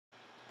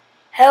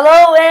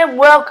Hello and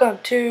welcome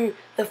to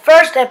the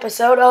first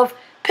episode of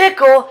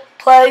Pickle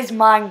Plays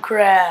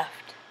Minecraft.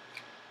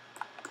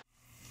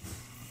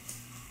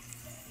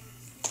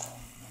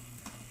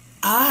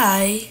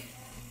 I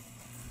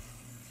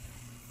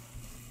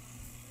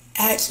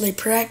actually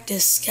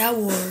practiced Sky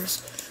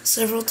Wars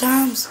several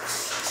times,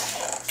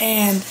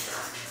 and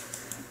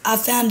I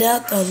found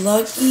out the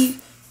lucky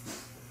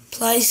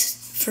place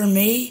for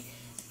me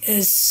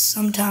is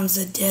sometimes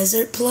a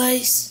desert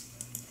place.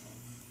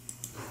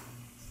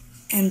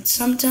 And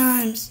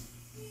sometimes,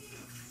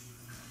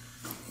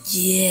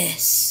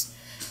 yes,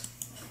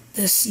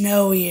 the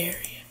snowy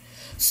area.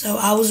 So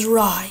I was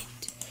right.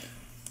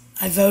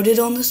 I voted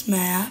on this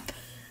map,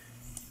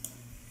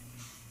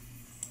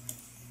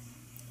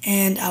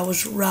 and I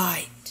was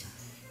right.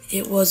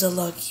 It was a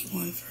lucky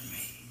one for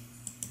me.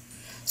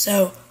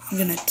 So I'm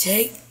going to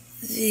take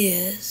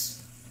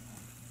this.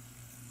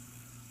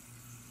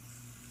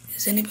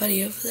 Is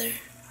anybody over there?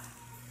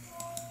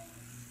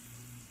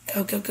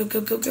 Go, go, go, go,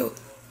 go, go.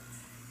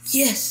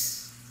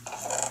 Yes!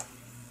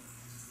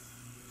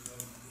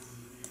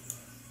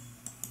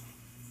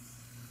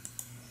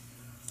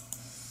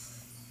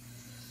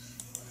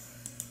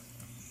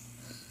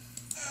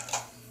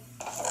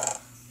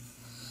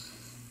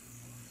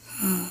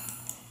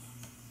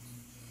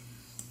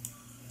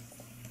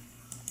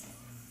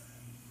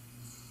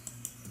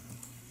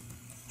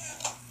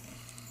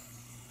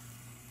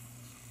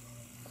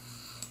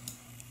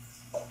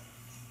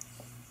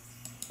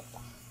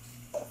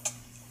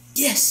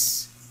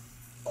 Yes!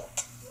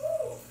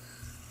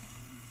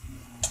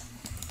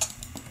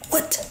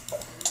 What?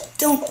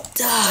 Don't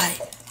die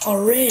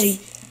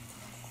already.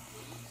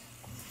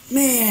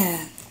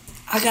 Man,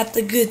 I got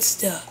the good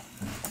stuff.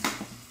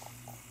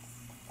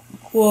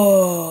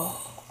 Whoa.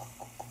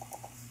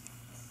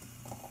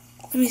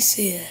 Let me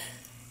see it.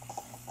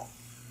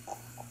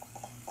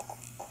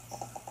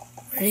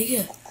 Where'd he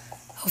go?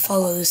 I'll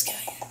follow this guy.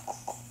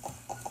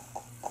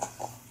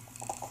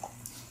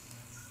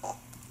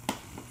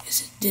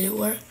 Did it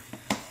work?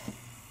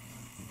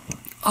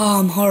 Oh,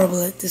 I'm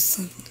horrible at this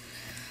one.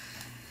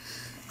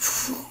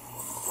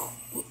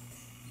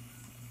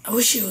 I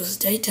wish it was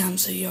daytime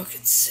so y'all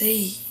could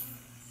see.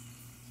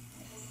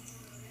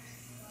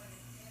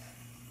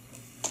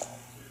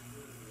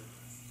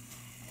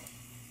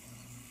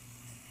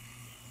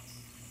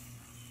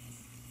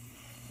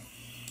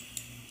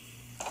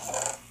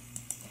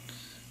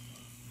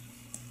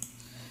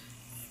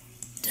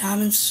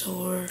 Diamond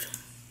sword.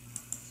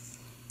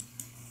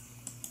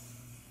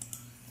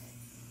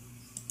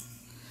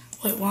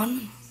 Wait, why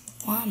am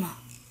I?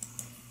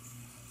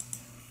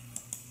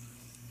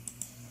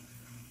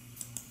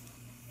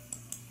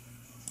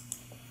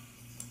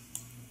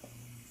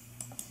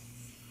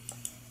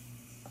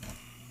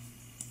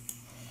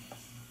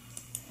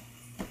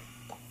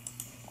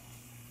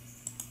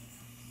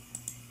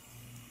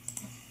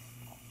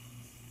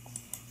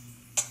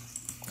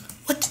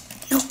 What?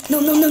 No.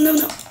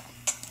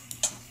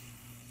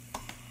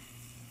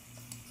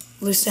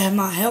 At least I have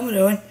my helmet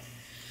on.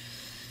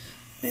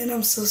 Man,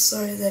 I'm so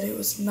sorry that it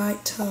was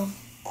nighttime.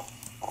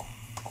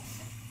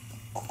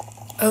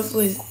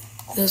 Hopefully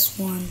this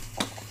one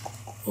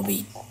will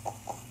be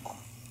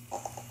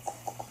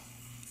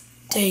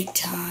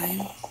daytime.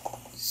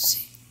 Let's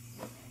see.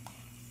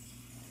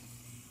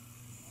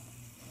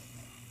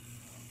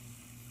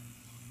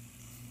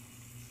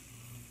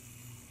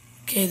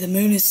 Okay, the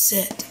moon is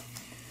set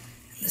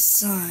and the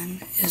sun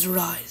is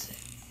rising.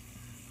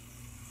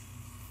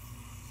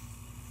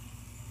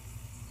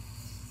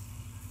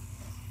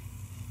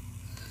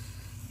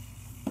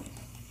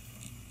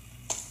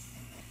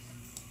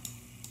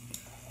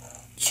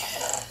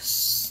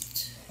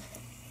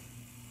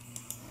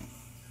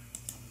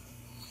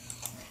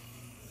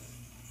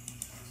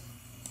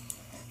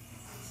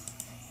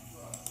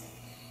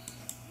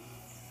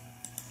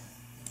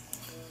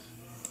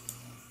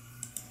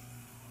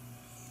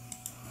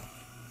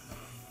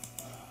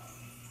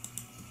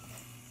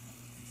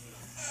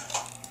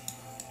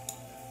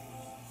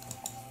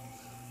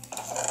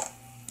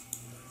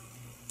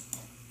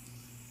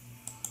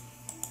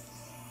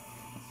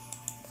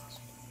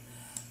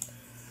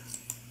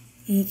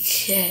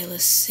 Okay,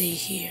 let's see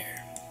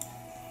here.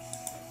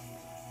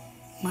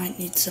 Might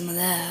need some of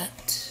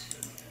that.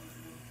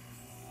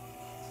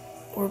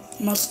 We're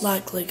most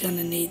likely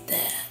gonna need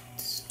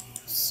that.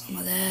 Some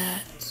of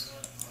that.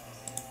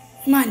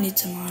 We might need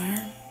some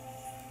iron.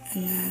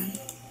 And then...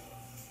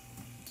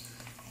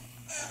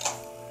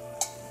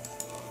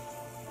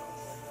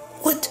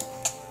 What?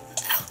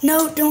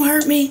 No, don't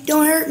hurt me.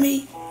 Don't hurt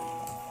me.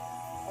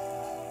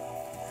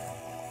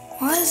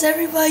 Why is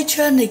everybody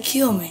trying to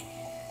kill me?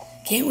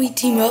 Can't we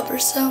team up or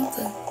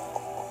something?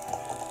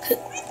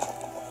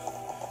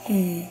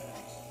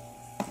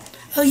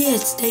 Oh yeah,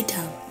 it's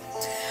daytime.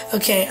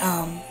 Okay,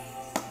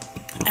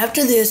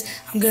 after this,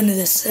 I'm going to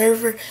this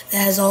server that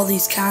has all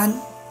these kinds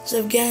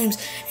of games,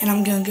 and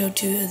I'm going to go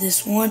to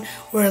this one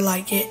where,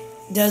 like, it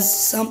does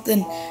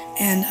something,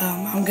 and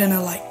I'm going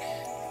to, like,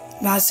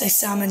 when I say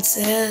Simon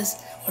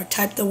Says, or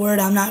type the word,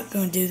 I'm not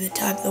going to do the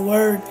type the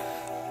word.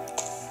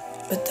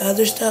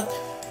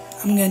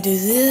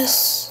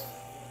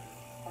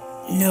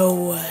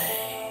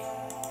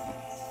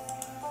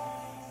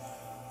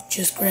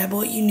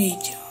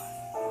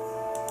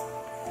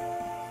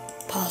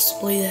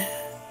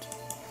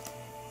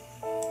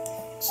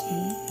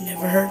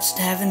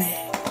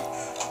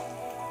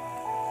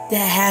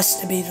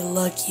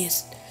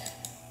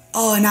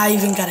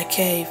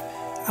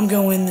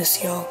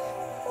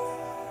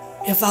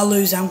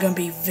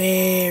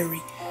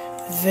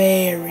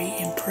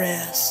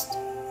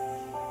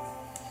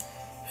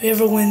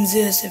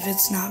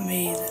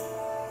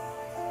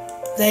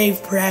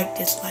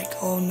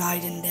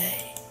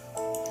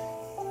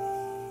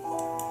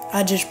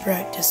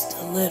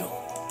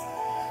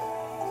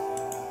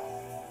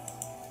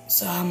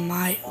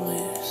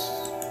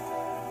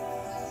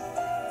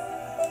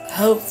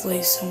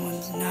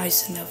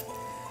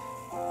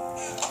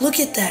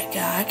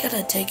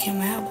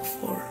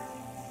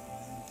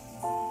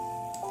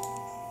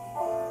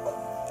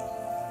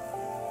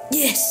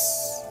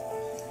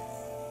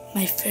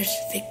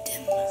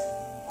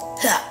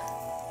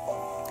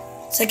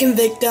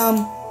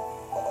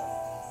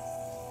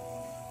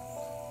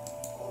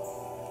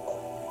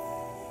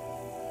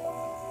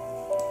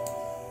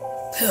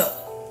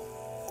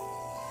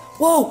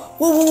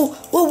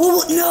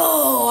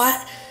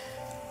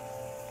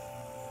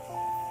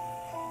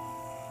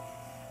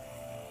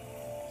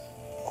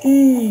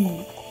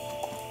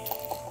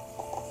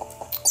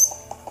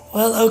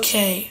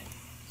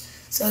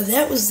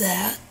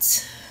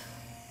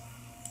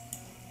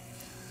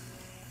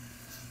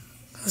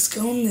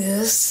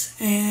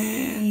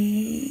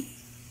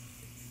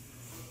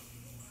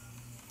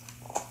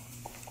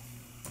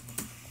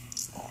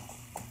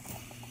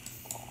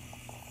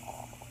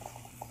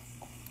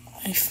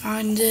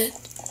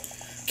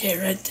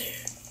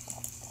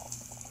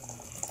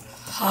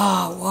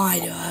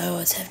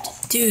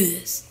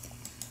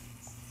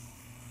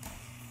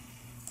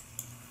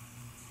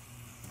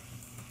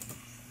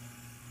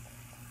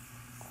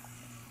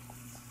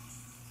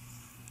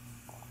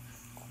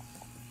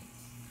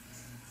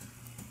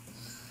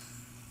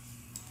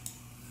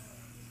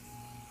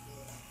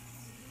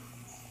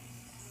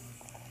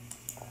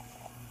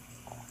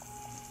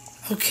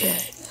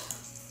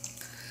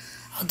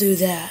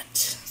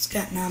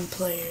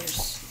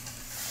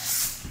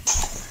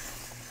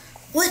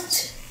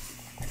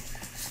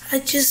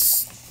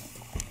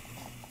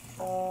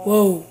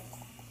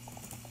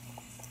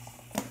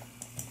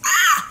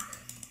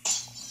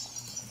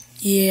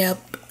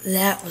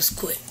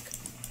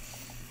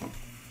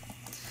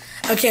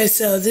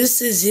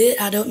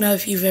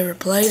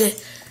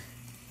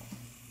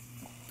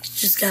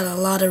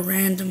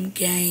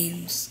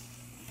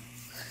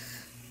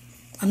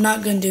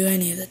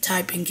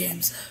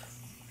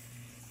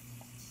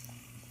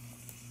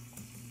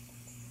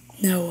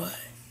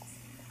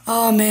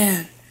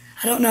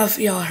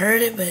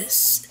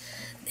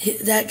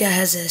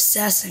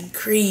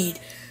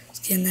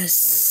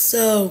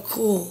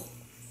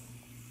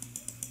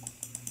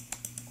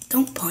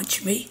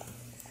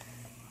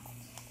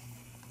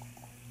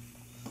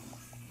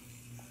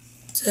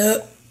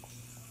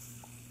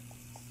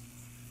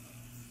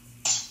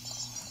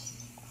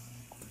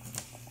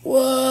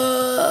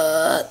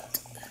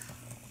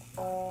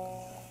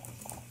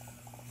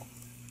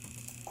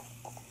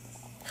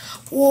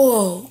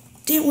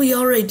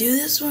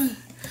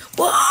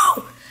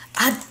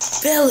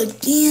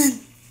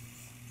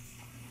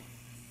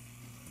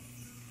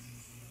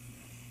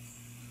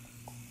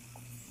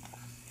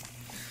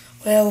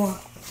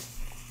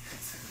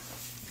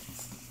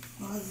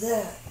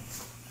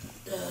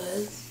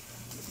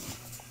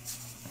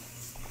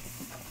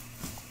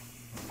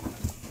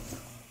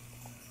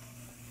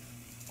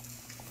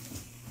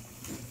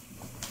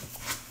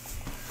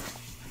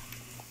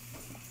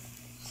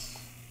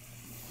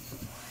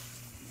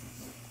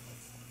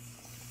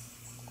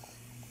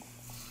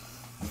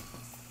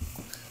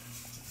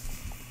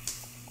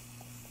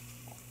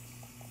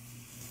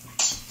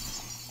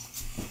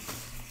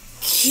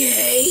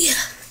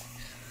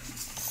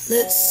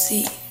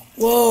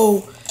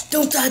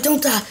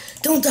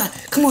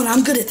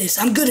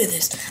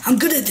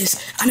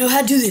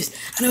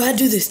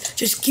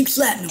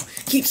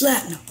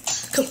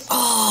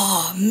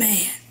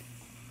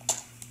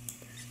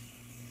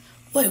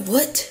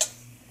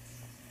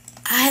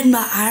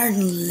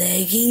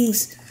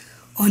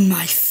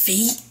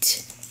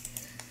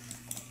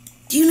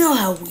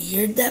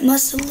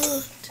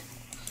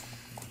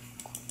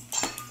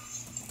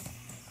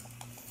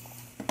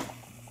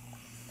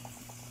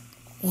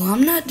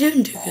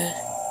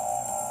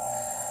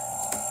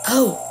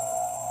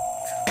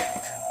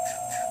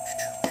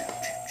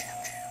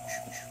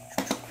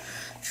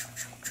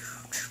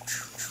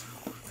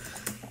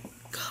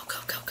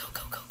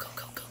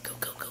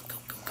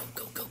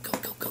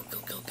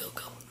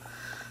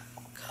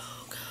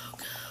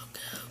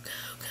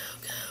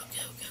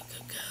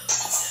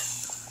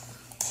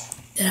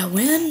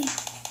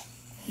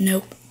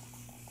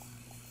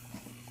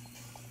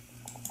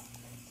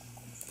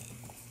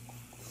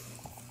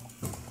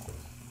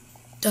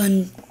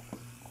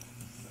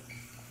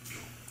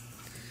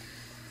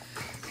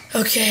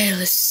 Okay,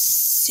 let's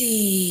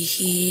see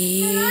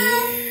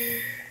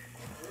here.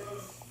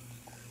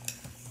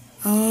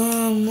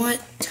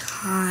 What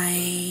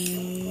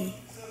time?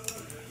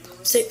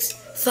 6,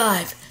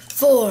 5,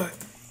 4,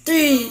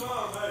 3,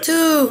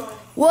 2,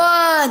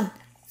 1,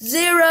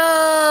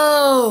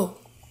 0.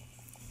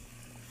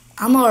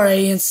 I'm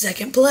already in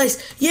second place.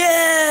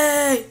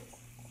 Yay!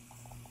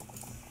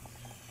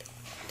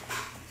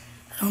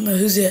 I don't know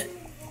who's it.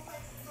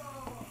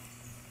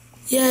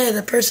 Yeah,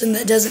 the person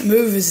that doesn't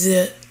move is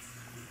it.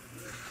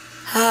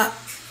 Ha.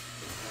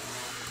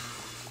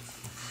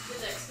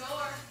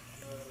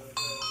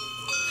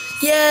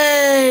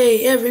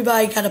 Yay!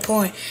 Everybody got a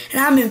point. And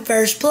I'm in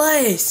first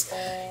place.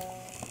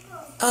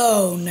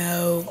 Oh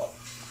no.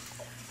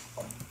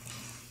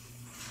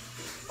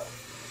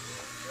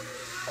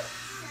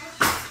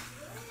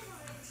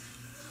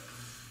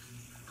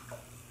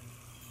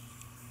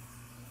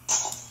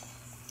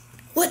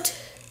 What?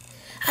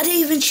 I didn't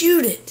even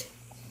shoot it.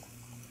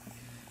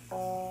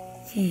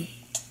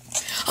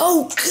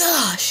 Oh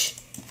gosh.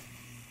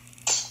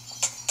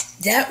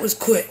 That was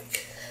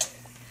quick.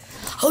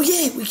 Oh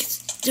yay, we can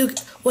still,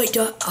 wait,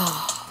 do I,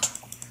 oh.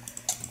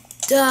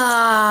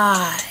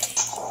 Die.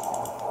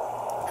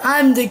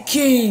 I'm the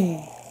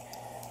king.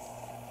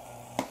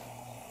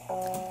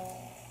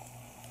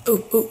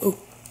 Oh.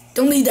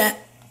 Don't need that.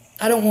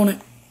 I don't want it.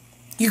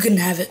 You can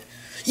have it.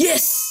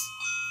 Yes!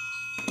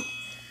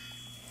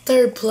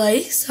 Third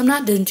place. I'm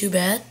not doing too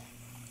bad.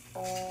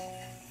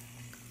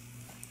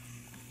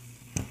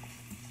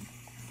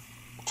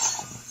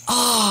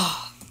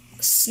 Ah,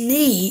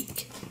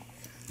 sneak.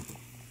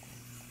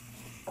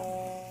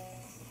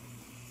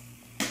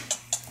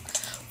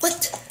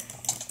 What?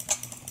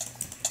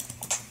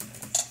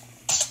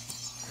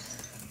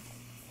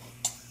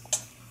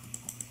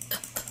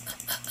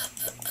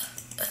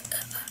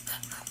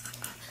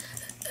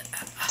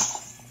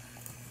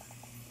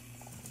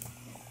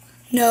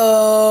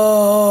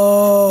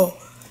 No.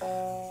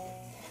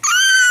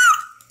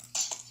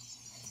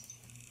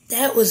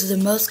 That was the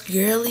most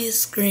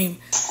girliest scream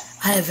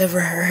I have ever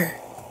heard.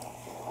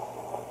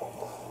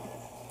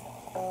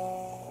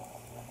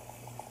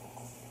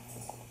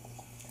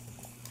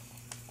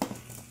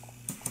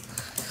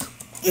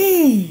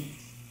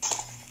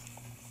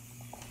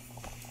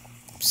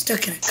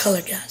 Stuck in a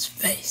color guy's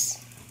face.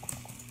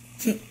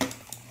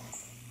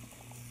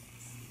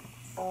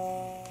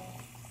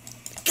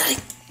 Got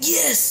it.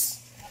 Yes.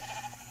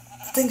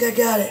 I think I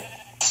got it.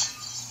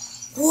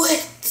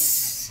 What?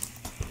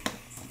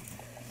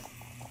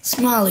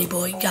 Smiley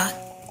boy got it.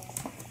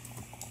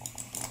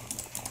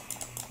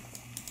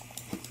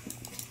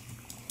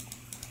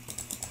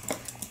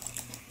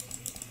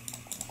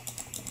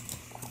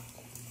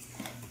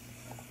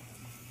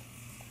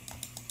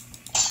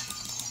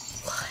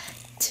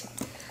 What?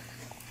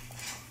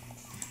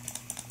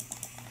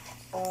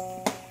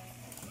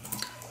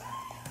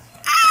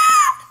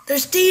 Ah!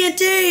 There's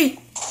TNT!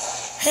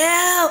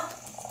 Help!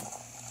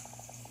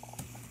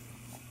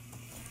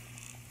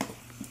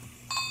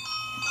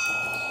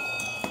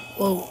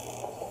 Whoa.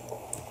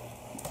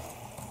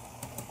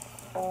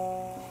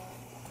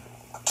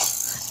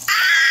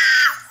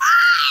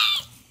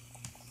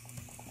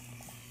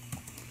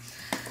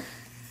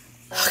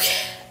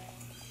 Okay.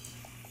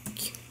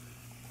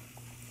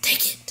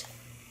 Take it.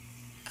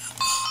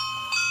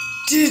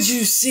 Did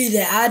you see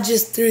that? I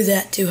just threw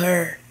that to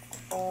her.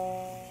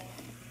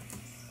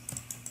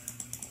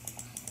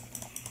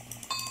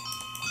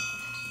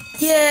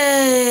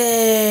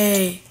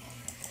 Yay!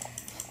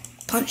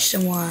 Punch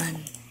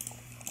someone.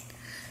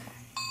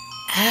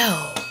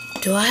 Ow.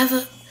 Do I have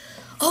a...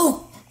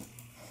 Oh!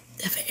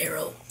 I have an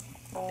arrow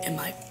in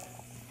my...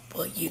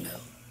 Well, you know.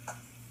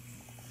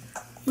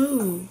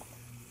 Move.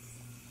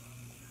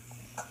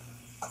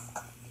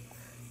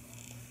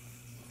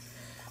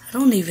 I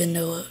don't even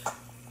know it.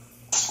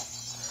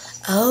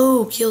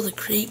 Oh, kill the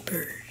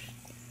creepers.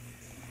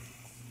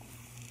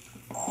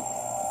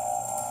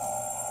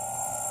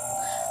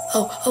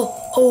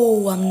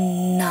 Oh,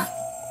 I'm not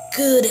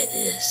good at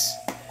this.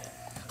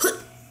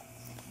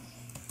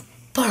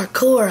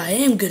 Parkour, I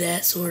am good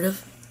at, sort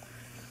of.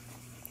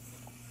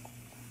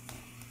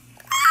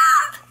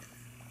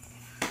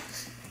 Am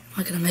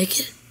I gonna make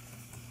it?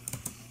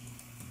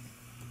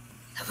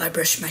 Have I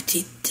brushed my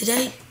teeth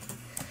today?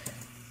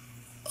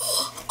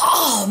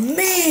 Oh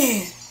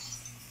man!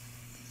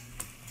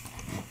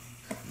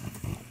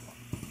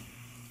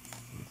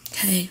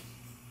 Hey.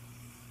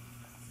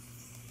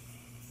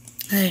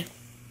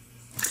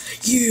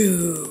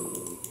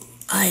 You.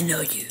 I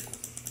know you.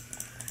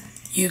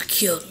 You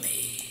killed me.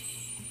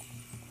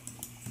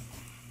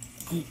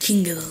 I'm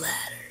king of the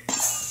ladder.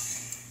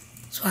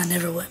 So I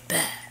never went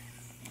back.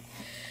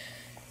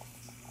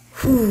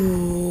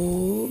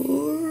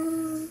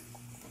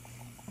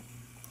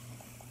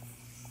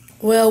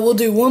 Well, we'll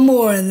do one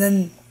more and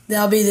then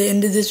that'll be the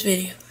end of this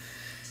video.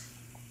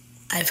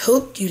 I've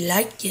hoped you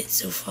liked it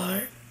so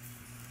far.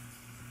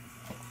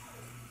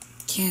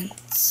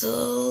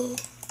 Cancel.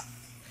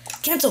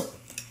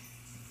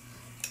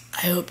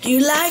 I hope you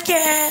like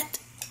it.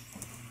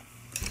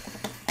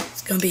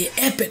 It's gonna be an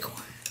epic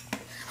one.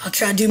 I'll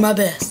try to do my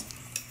best.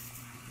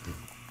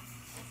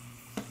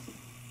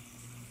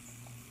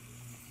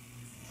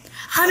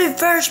 I'm in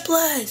first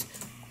place.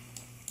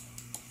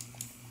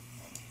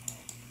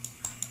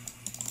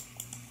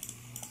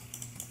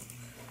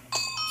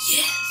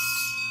 Yes.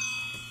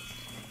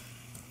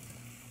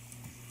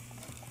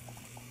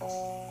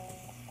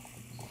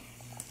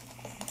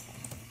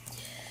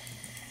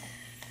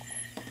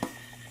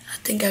 I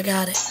think I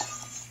got it.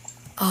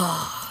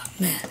 Oh,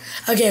 man.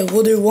 Okay,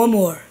 we'll do one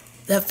more.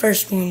 That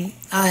first one,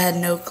 I had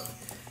no clue.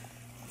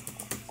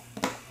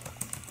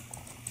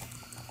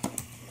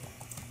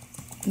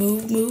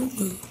 Move, move,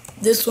 move.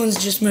 This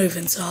one's just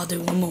moving, so I'll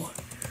do one more.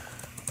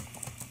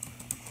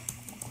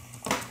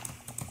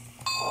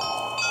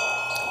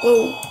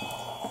 Whoa.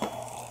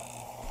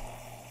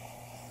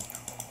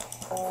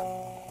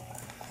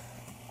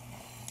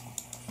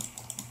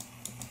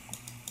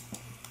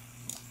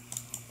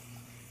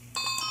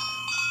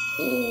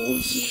 Oh,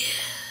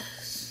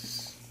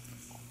 yes.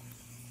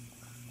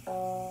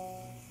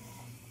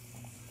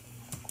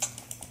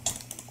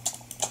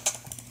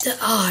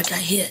 Oh, I got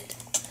hit.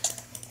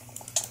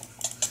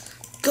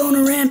 Go on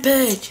a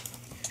rampage.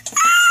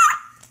 Ah!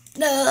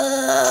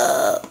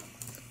 No.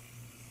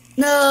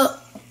 No.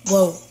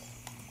 Whoa.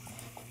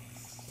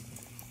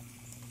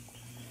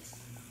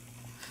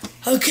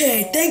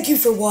 Okay, thank you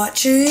for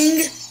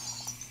watching.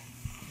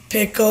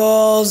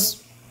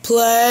 Pickles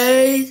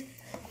Play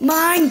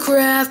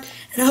Minecraft.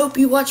 And I hope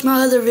you watch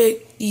my other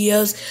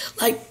videos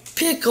like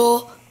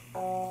Pickle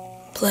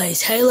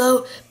Plays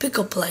Halo,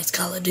 Pickle Plays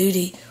Call of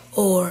Duty,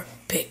 or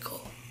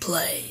Pickle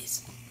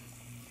Plays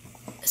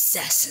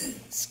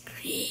Assassin's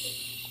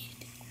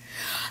Creed.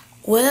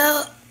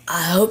 Well,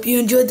 I hope you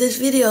enjoyed this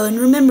video, and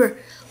remember,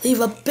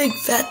 leave a big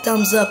fat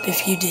thumbs up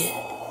if you did.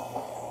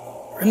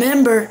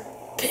 Remember,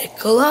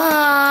 pickle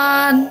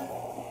on!